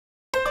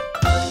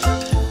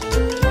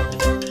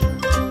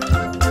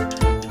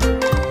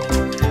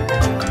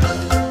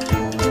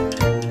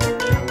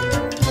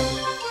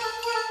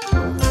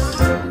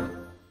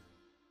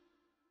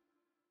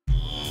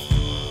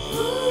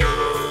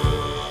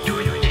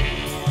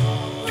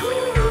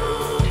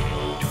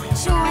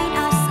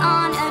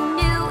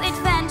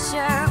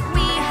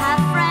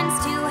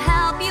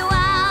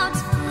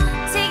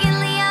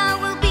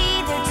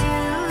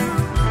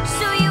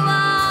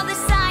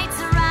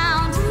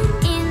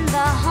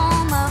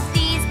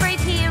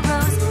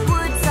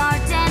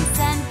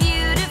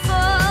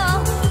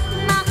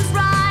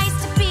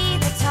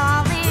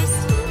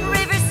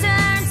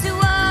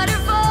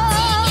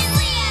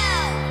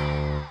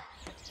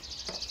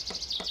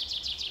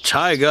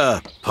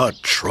Taiga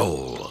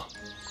Patrol.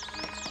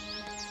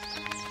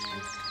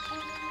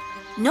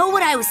 Know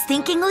what I was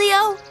thinking,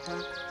 Leo?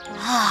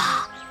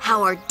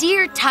 How our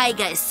dear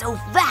Taiga is so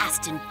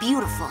vast and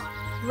beautiful.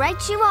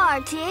 Right you are,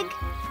 Tig.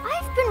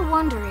 I've been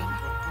wondering.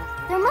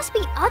 There must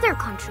be other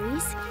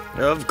countries.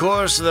 Of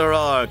course there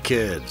are,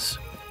 kids.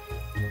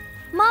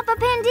 Mappa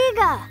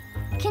Pandiga,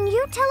 can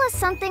you tell us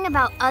something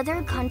about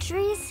other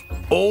countries?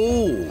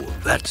 Oh,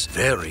 that's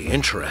very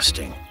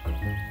interesting.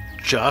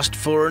 Just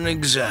for an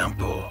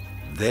example,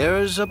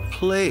 there's a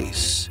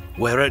place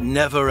where it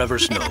never ever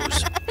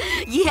snows.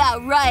 Yeah,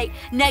 right.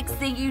 Next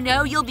thing you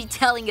know, you'll be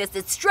telling us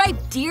that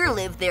striped deer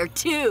live there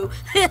too.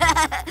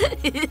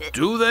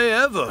 Do they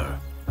ever?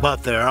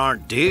 But there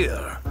aren't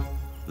deer.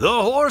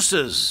 The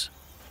horses.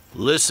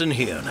 Listen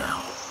here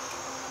now.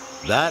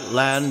 That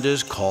land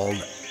is called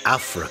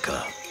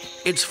Africa.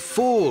 It's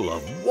full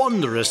of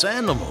wondrous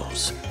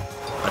animals.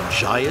 A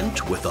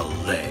giant with a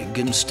leg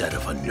instead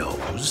of a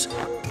nose.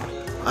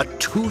 A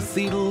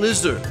toothy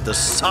lizard the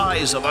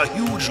size of a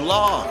huge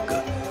log.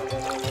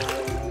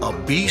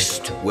 A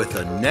beast with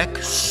a neck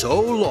so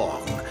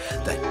long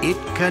that it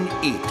can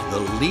eat the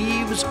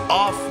leaves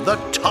off the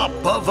top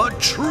of a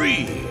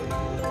tree.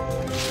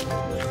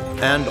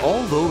 And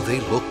although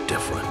they look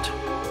different,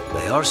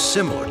 they are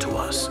similar to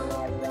us.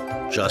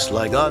 Just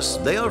like us,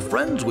 they are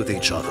friends with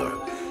each other.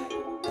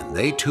 And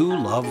they too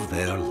love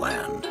their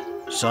land.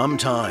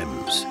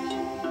 Sometimes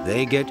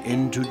they get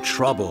into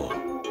trouble.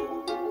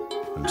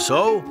 And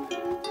so,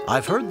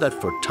 I've heard that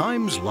for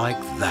times like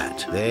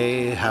that,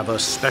 they have a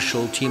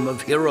special team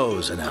of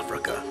heroes in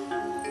Africa.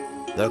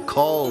 They're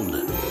called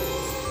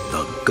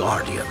the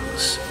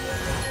Guardians.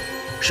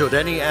 Should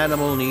any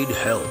animal need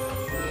help,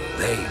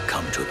 they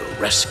come to the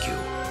rescue.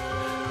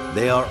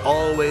 They are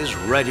always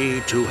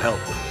ready to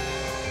help.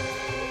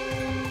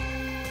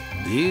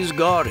 These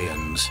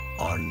Guardians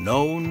are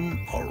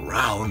known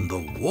around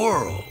the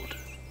world.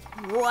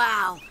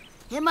 Wow,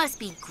 it must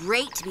be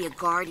great to be a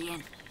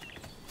guardian.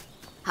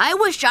 I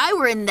wish I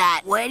were in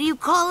that, what do you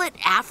call it,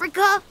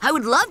 Africa? I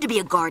would love to be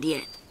a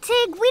guardian.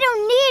 Tig, we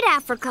don't need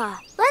Africa.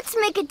 Let's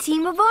make a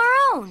team of our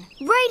own,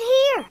 right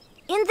here,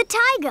 in the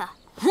taiga.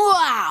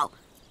 Wow!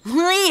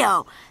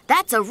 Leo,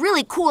 that's a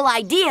really cool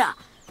idea.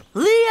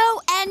 Leo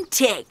and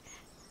Tig,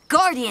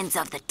 guardians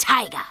of the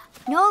taiga.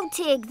 No,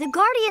 Tig, the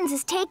Guardians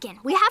is taken.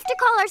 We have to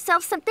call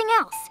ourselves something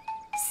else.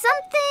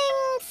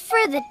 Something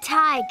for the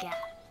taiga.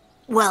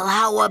 Well,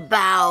 how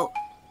about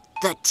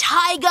the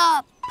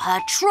Taiga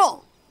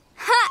Patrol?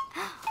 Ha!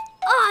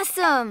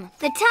 Awesome!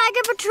 The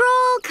Taiga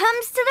Patrol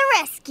comes to the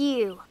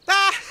rescue.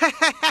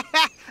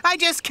 I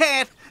just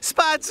can't.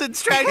 Spots and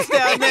stripes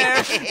down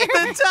there.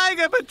 The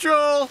Taiga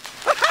Patrol.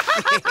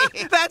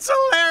 That's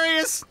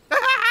hilarious.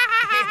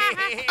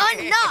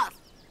 Enough!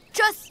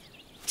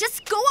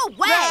 Just go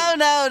away!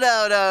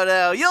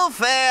 No. You'll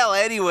fail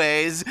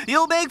anyways.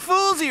 You'll make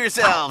fools of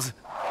yourselves.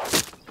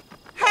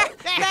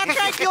 That's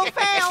right, you'll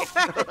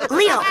fail.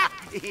 Leo,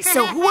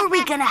 so who are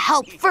we gonna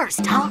help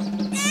first, huh?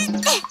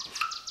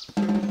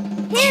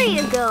 Here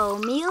you go,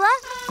 Mila.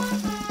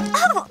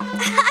 Oh,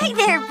 hi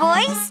there,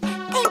 boys.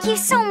 Thank you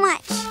so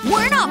much.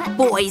 We're not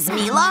boys,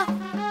 Mila.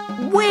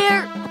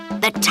 We're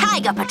the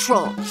Taiga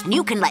Patrol.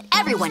 You can let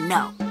everyone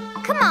know.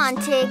 Come on,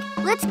 Tig.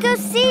 Let's go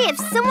see if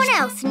someone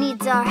else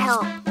needs our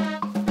help.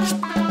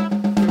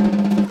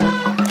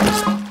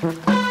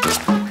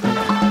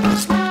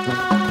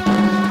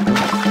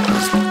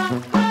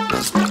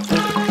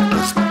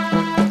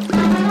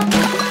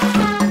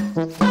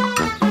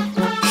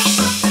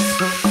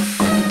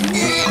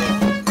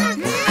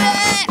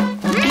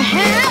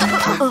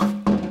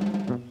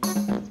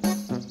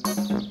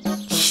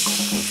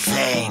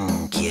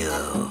 Thank you,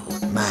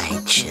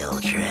 my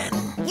children.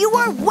 You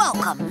are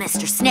welcome,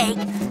 Mr. Snake.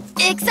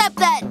 Except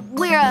that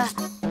we're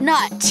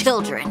not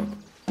children.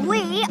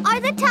 We are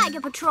the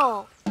Taiga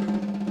Patrol.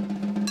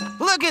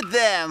 Look at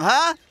them,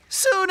 huh?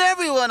 Soon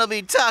everyone will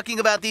be talking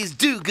about these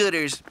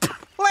do-gooders.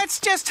 Let's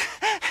just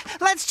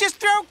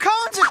throw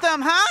cones at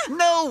them, huh?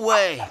 No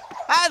way.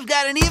 I've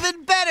got an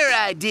even better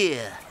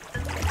idea.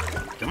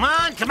 Come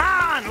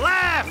on,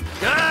 left!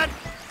 Good!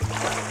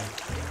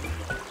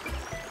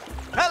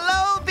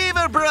 Hello,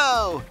 Beaver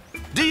Bro.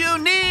 Do you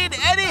need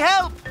any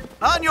help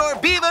on your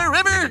Beaver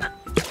River?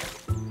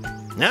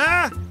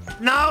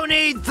 No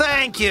need,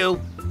 thank you.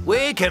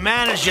 We can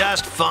manage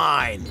just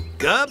fine.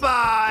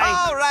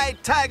 Goodbye. All right,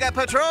 Taiga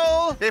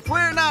Patrol. If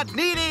we're not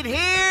needed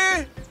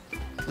here,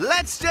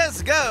 let's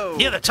just go.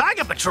 You're the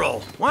Taiga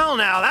Patrol. Well,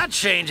 now that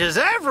changes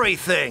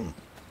everything.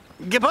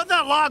 You put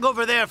that log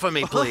over there for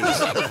me, please.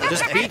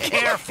 Just be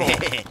careful.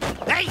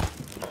 Hey!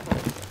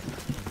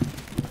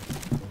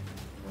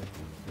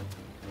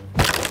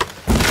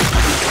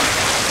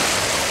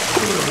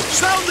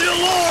 Sound the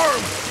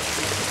alarm!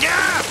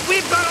 Yeah,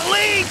 we've got a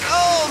leak!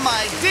 Oh,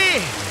 my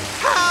dear.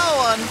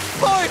 How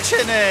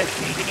unfortunate.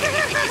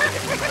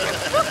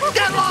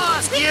 Get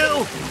lost,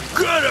 you!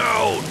 Get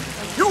out!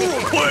 You're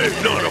a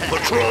plane, not a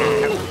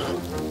patrol!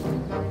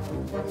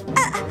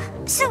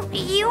 So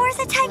you're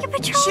the Taiga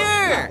Patrol?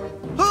 Sure.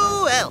 Who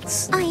Who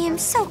else? I am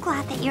so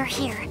glad that you're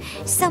here.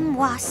 Some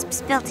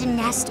wasps built a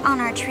nest on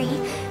our tree.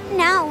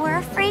 Now we're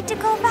afraid to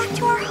go back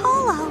to our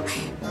hollow.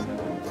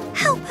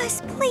 Help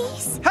us,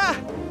 please. Ha!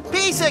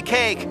 Piece of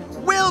cake.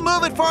 We'll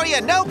move it for you,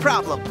 no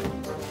problem.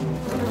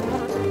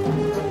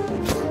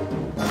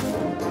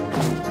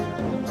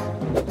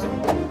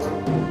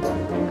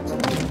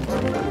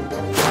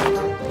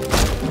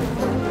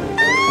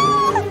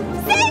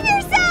 Save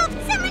yourself!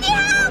 Somebody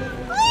help!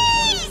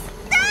 Please!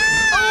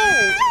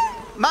 Oh,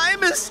 my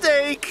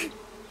mistake.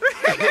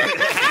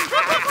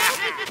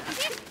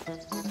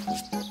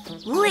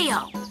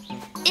 Leo,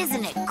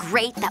 isn't it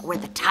great that we're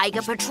the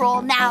Taiga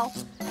Patrol now?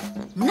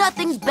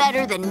 Nothing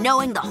better than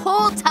knowing the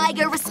whole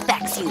Taiga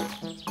respects you.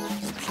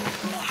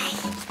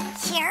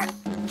 Here.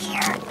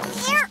 And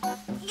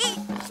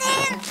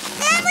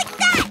like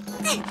that.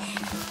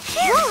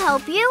 We'll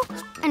help you,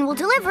 and we'll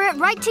deliver it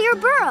right to your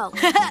burrow.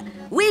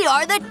 We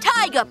are the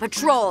Taiga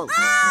Patrol.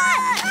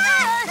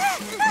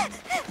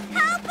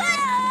 Help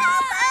us!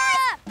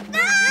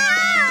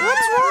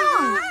 What's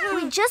wrong?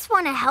 We just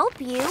want to help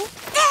you.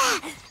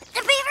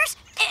 The beavers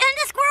and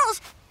the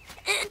squirrels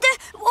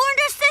warned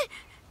us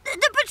that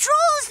the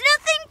patrol is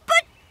nothing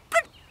but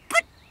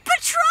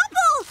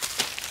trouble.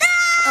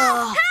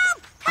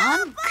 Help!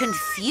 I'm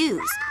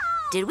confused.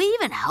 Did we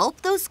even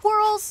help those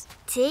squirrels?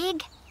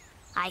 Tig,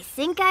 I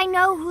think I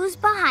know who's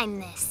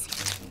behind this.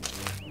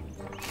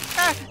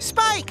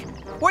 Spike,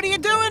 what are you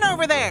doing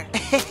over there?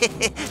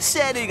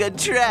 Setting a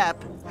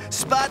trap.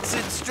 Spots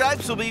and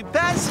Stripes will be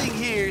passing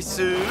here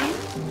soon.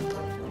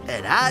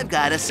 And I've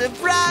got a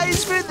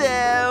surprise for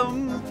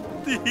them.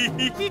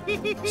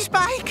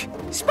 Spike!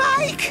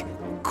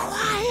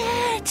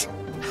 Quiet!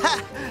 Ha!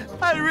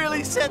 I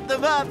really set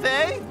them up,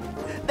 eh?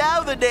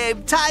 Now the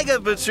name Taiga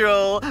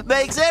Patrol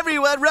makes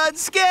everyone run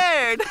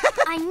scared.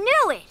 I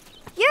knew it.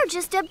 You're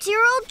just up to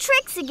your old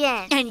tricks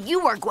again. And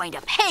you are going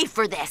to pay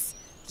for this,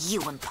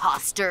 you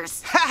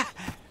imposters. Ha!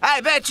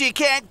 I bet you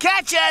can't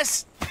catch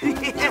us.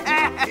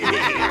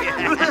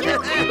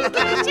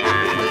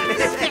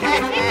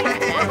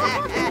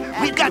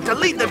 We've got to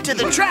lead them to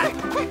the trap.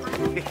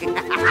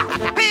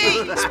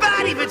 Hey,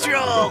 Spotty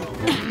Patrol!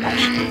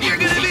 You're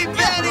gonna be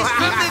banished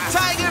from the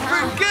Taiga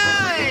for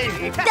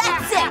good!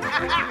 That's it!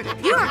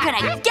 You're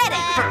gonna get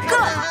it for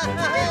good!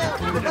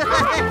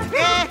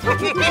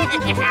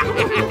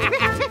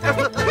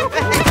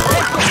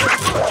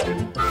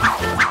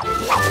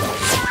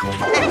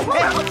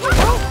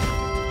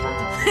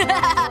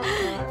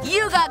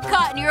 You got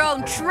caught in your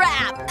own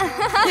trap!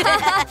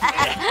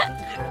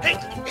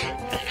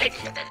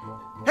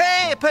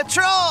 Hey,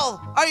 Patrol!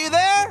 Are you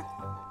there?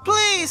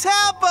 Please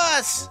help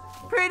us!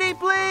 Pretty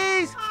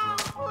please!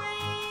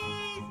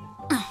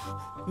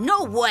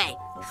 No way!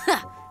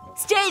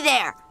 Stay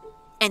there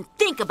and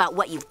think about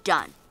what you've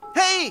done.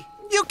 Hey,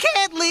 you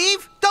can't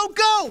leave! Don't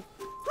go!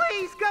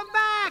 Please come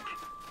back!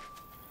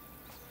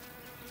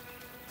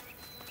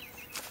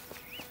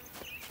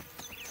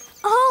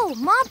 Oh,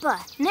 Mappa,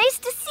 nice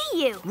to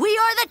see you. We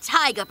are the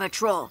Taiga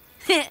Patrol.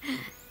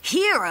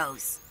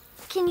 Heroes.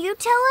 Can you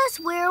tell us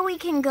where we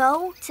can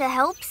go to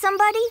help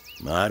somebody?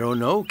 I don't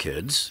know,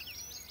 kids.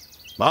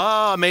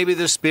 Maybe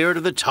the spirit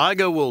of the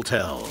Taiga will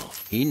tell.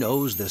 He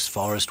knows this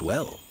forest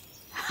well.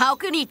 How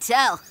can he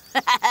tell?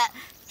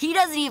 He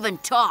doesn't even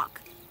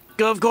talk.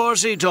 Of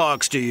course he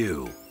talks to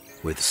you.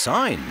 With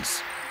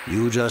signs.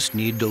 You just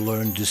need to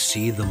learn to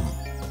see them.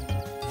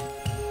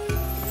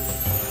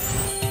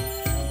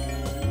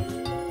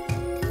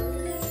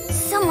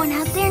 Someone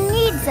out there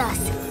needs us.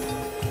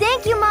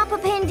 Thank you, Mappa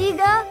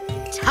Pandiga.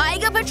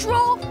 Taiga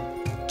Patrol,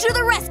 to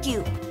the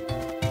rescue!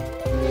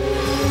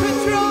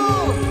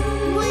 Patrol!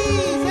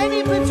 Please,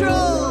 any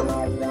patrol!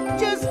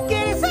 Just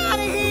get us out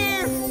of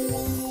here!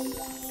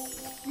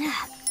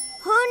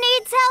 Who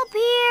needs help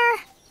here?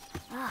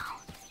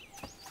 Oh,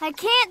 I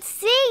can't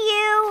see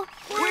you.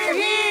 We're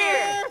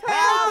here!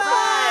 Help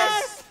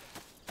us!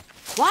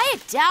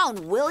 Quiet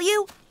down, will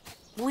you?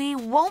 We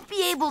won't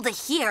be able to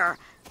hear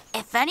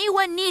if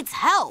anyone needs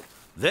help.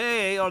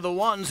 They are the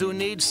ones who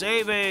need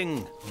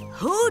saving.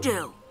 Who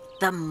do?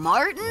 The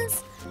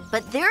Martins?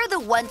 But they're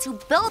the ones who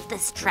built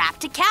this trap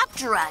to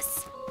capture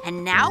us.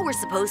 And now we're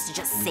supposed to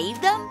just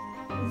save them?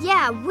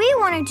 Yeah, we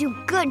want to do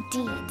good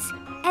deeds.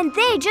 And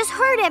they just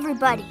hurt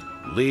everybody.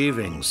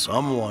 Leaving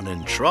someone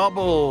in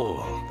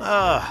trouble.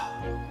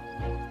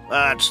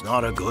 That's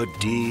not a good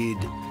deed.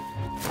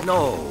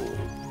 No,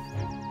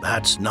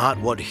 that's not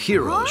what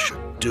heroes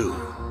should do.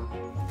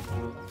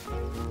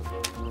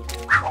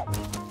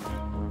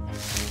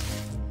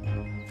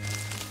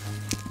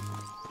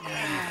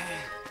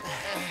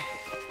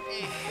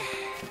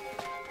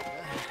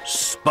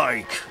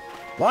 Spike,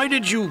 why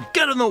did you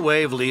get in the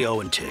way of Leo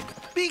and Tig?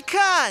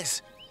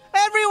 Because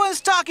everyone's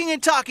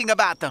talking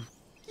about them.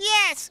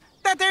 Yes,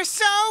 that they're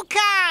so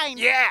kind.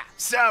 Yeah,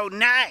 so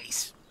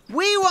nice.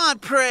 We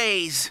want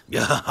praise.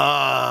 Yeah,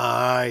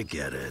 I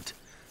get it.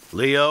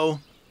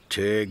 Leo,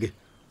 Tig,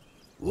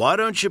 why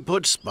don't you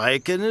put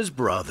Spike and his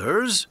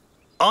brothers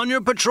on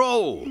your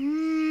patrol?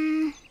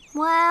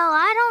 Well,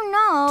 I don't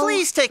know.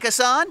 Please take us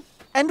on,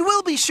 and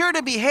we'll be sure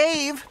to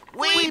behave.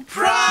 We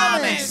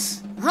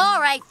promise!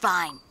 All right,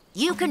 fine.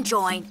 You can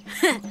join.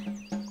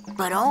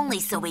 But only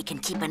so we can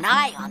keep an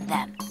eye on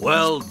them.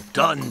 Well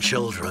done,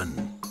 children.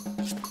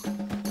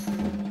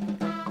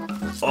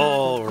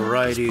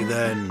 Alrighty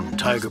then,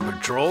 Taiga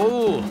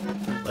Patrol.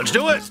 Let's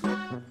do it!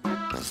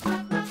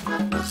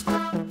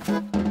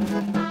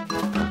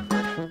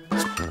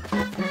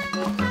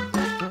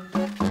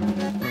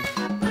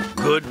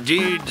 Good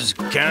deeds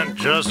can't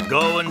just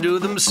go and do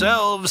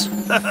themselves.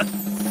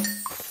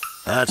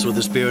 That's what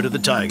the spirit of the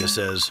taiga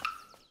says.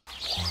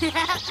 Leo!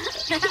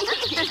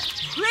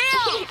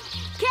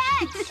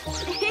 Catch!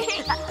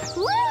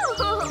 Woo!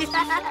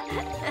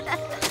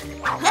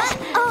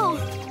 Oh!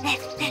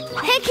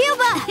 Hey,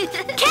 Cuba!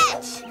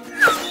 Catch!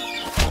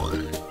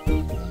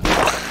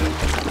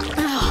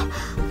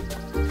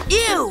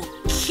 Ew!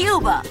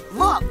 Cuba,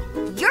 look,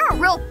 you're a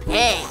real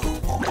pig.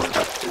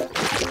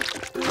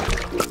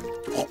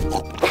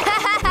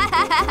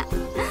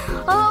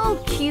 Oh,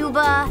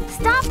 Cuba,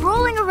 stop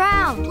rolling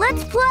around.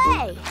 Let's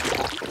play.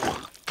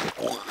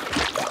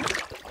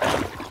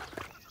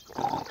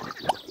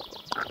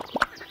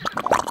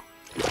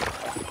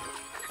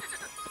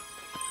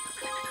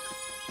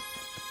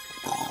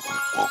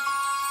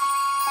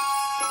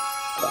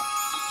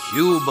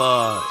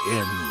 Cuba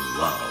in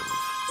love.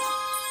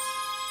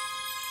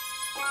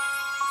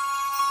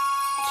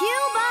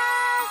 Cuba!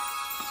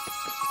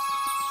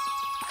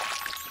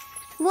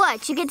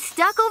 What, you get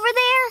stuck over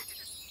there?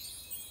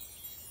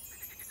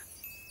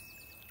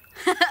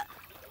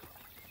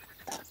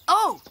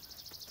 Oh,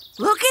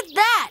 look at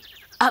that!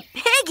 A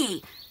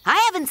piggy! I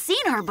haven't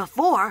seen her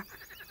before.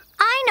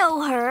 I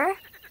know her.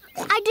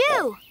 I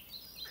do.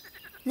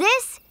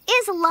 This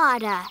is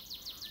Lotta.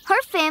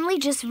 Her family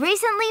just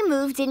recently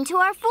moved into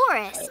our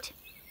forest.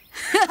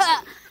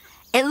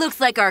 It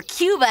looks like our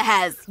Cuba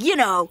has,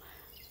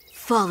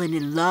 fallen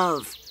in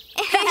love.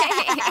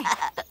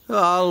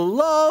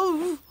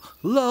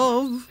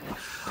 Love.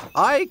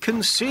 I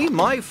can see,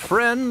 my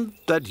friend,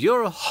 that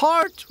your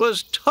heart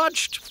was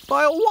touched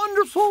by a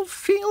wonderful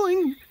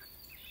feeling.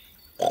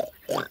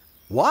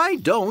 Why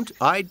don't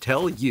I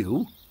tell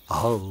you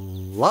a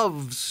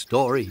love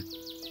story?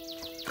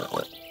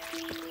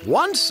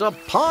 Once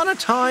upon a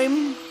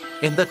time,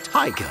 in the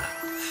taiga,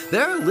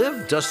 there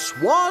lived a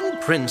swan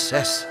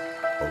princess,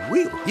 a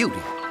real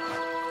beauty.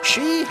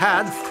 She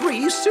had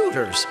 3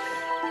 suitors.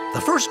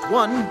 The first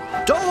one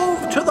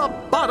dove to the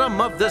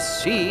bottom of the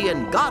sea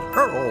and got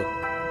her all.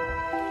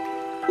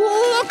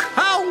 Look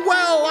how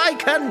well I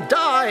can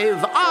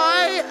dive!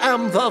 I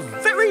am the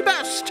very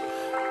best!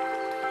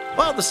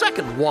 While the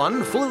second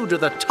one flew to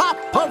the top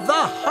of the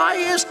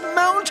highest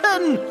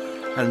mountain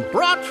and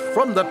brought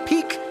from the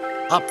peak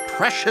a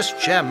precious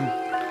gem.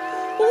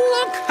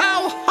 Look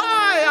how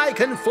high I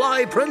can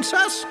fly,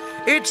 princess!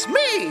 It's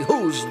me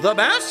who's the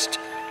best!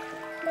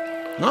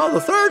 Now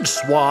the third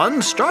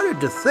swan started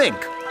to think,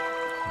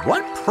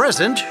 what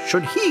present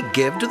should he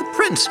give to the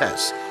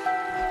princess?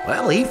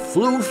 Well, he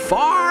flew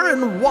far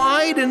and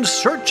wide in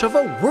search of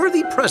a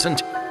worthy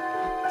present.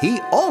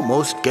 He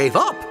almost gave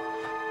up.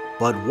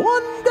 But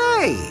one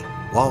day,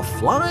 while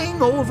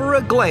flying over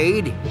a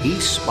glade,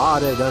 he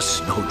spotted a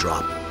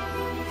snowdrop.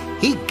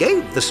 He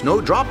gave the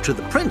snowdrop to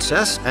the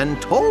princess and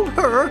told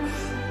her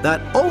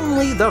that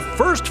only the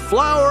first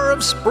flower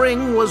of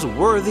spring was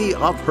worthy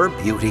of her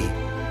beauty.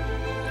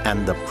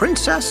 And the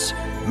princess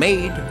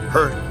made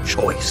her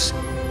choice.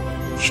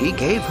 She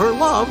gave her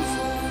love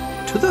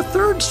to the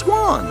third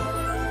swan,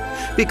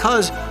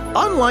 because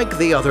unlike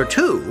the other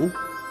 2,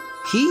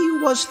 he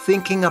was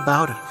thinking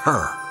about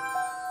her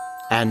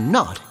and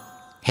not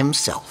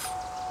himself.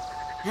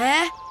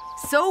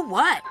 So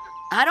what?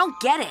 I don't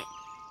get it.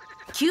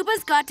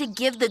 Cuba's got to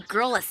give the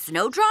girl a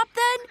snowdrop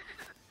then?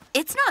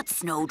 It's not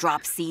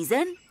snowdrop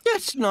season.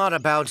 It's not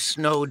about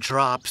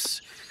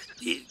snowdrops.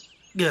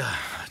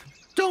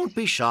 Don't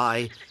be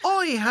shy.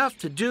 All you have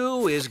to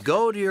do is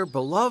go to your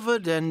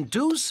beloved and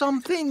do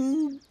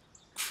something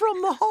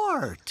from the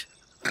heart.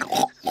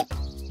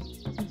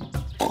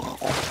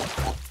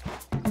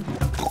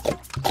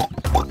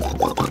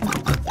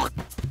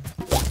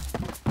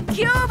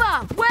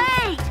 Cuba,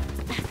 wait!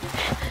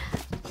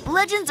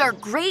 Legends are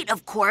great,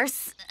 of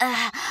course,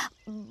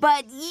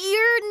 but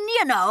you're,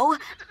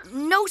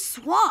 no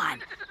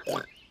swan.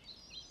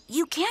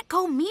 You can't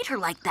go meet her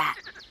like that.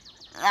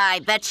 I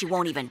bet she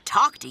won't even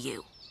talk to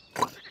you.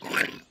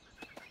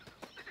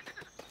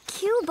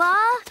 Cuba,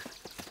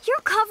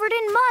 you're covered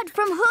in mud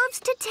from hooves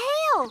to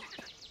tail.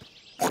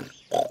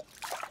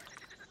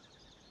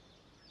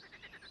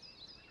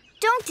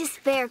 Don't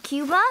despair,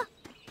 Cuba.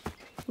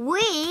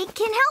 We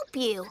can help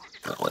you.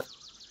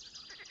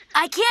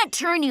 I can't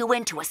turn you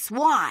into a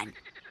swan,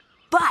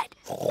 but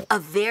a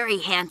very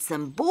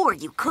handsome boar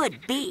you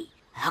could be,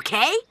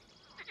 okay?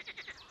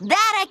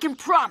 That I can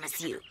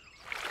promise you.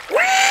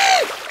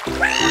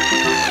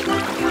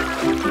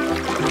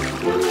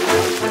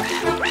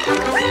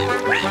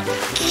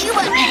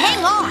 Cuba,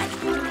 hang on.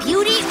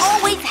 Beauty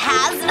always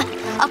has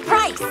a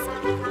price.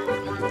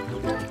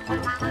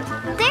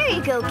 There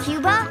you go,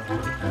 Cuba.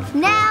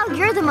 Now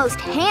you're the most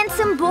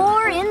handsome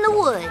boar in the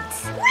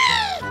woods.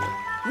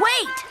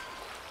 Wait!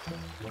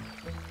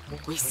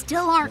 We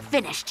still aren't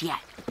finished yet.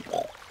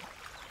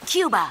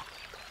 Cuba,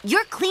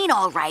 you're clean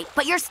all right,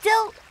 but you're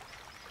still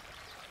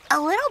a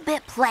little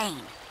bit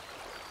plain.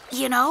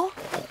 You know?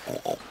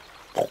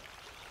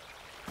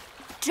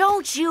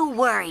 Don't you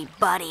worry,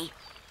 buddy.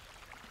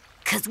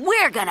 'Cause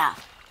we're gonna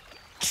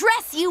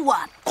dress you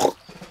up.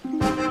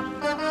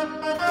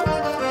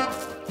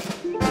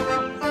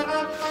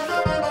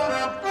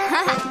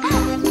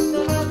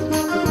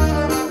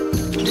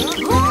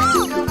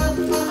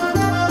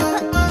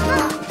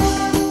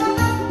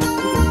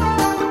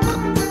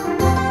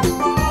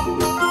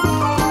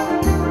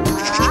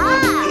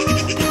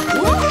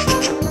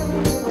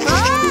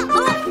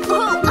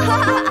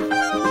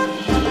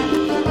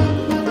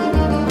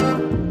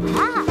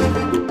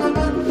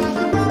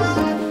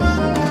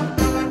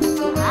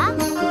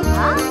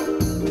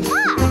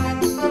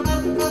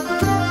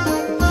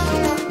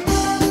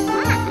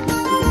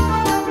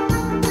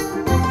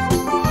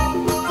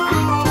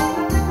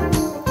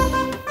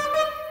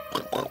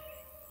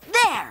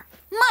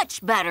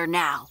 Better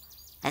now.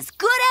 As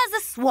good as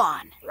a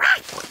swan.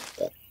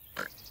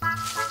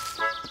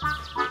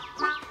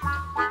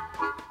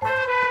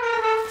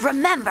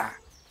 Remember,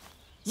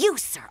 you,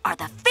 sir, are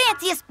the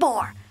fanciest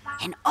boar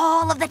in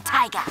all of the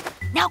taiga.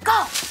 Now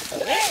go!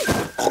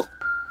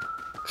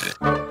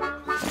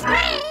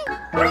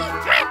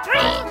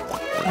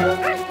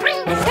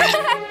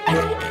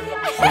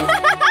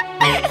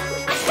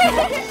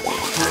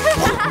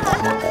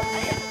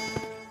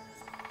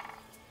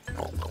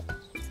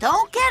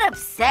 Don't get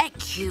upset,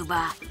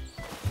 Cuba.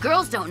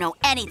 Girls don't know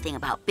anything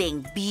about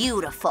being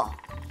beautiful.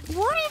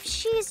 What if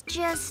she's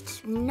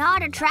just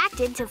not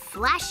attracted to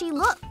flashy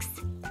looks?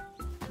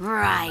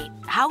 Right.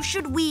 How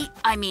should we,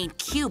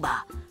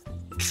 Cuba,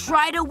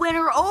 try to win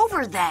her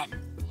over then?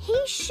 He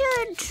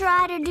should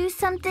try to do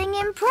something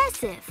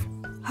impressive.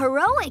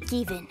 Heroic,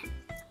 even.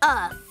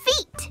 A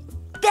feat.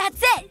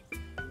 That's it!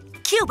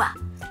 Cuba,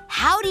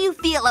 how do you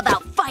feel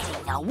about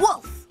fighting a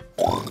wolf?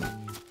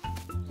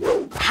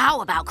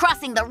 How about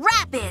crossing the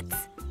rapids?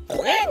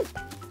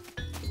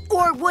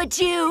 Or would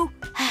you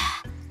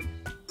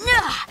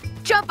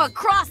jump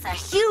across a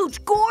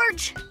huge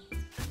gorge?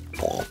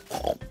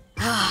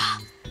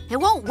 It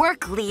won't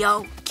work,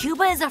 Leo.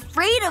 Cuba is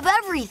afraid of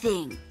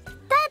everything.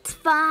 That's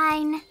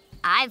fine.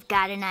 I've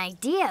got an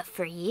idea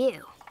for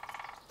you.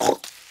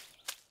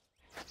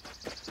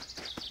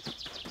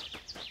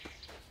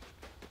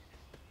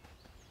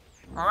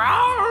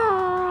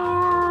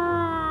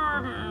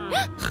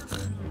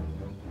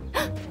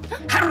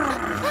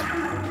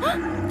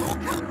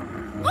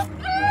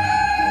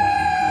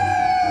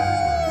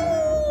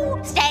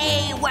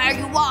 Stay where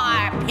you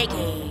are,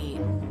 piggy.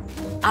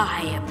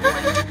 I am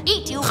going to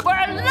eat you for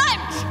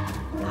lunch.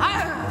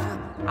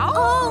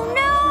 Oh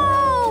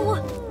no!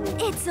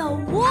 It's a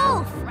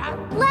wolf!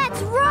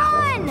 Let's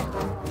run!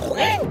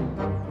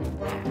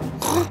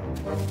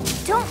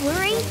 Don't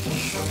worry.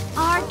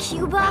 Our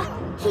Cuba,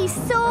 he's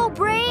so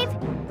brave,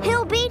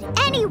 he'll beat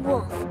any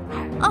wolf.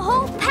 A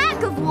whole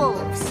pack of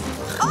wolves.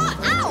 Oh,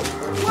 ow!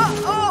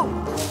 Whoa,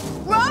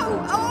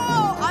 whoa,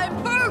 oh, I'm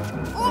hurt.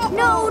 Oh.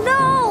 No,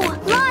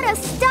 Lotta,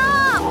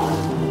 stop!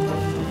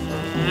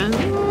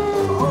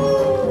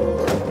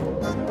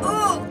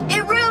 Oh,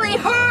 it really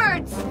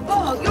hurts.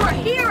 Oh, you're a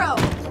hero.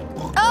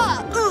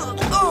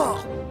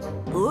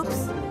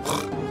 Oops.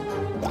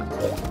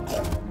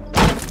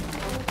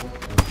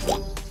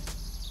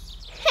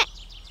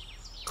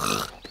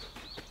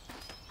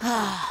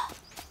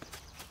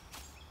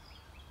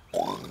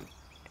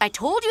 I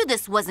told you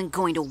this wasn't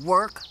going to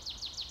work.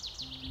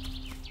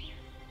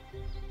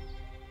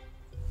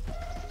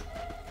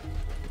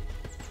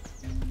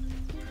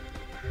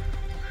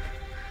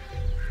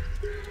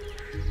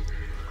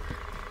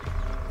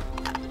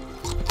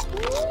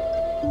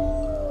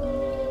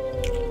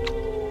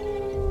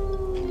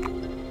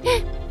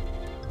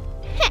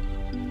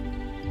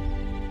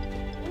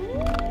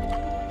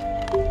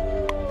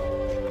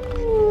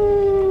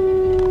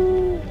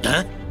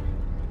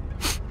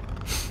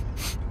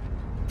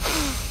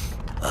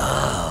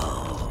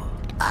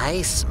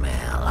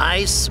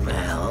 I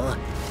smell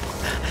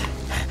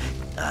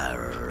a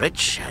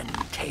rich and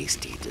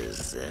tasty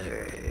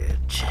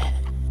dessert.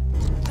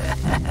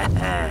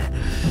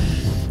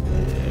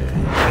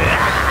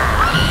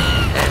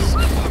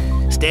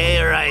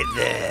 Stay right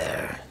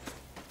there.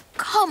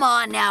 Come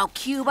on now,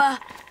 Cuba.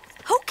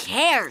 Who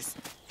cares?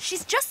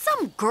 She's just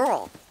some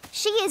girl.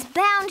 She is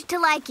bound to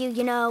like you,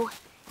 you know.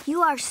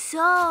 You are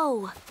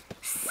so...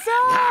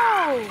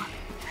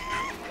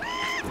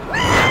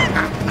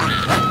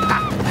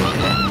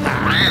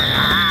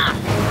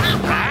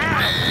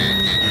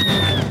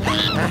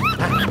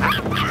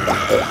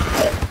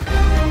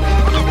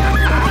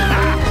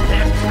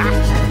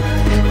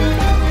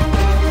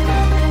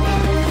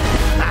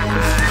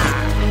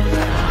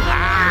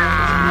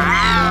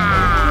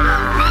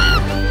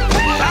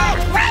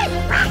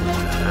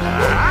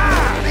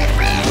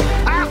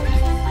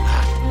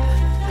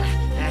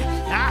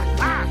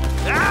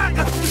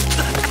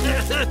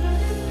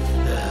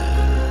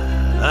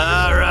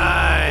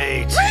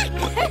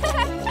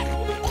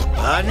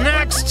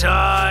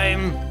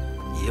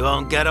 You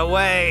won't get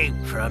away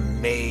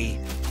from me.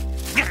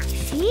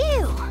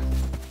 Phew.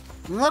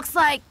 Looks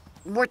like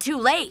we're too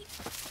late.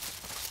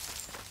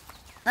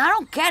 I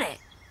don't get it.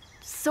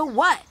 So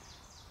what?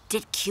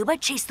 Did Cuba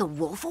chase the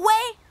wolf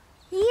away?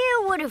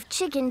 You would have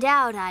chickened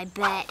out, I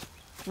bet.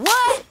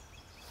 What?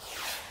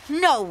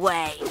 No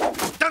way.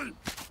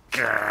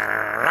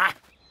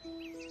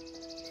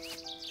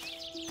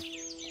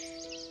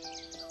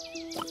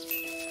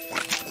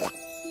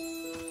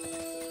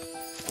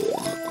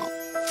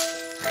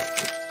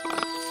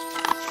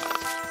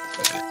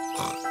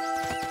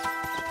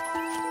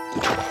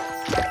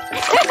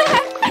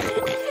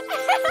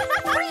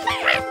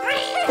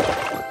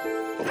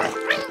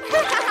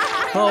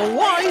 A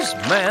wise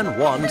man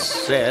once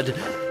said,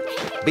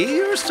 "Be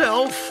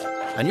yourself,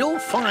 and you'll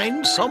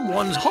find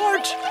someone's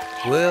heart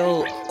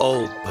will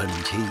open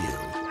to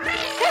you."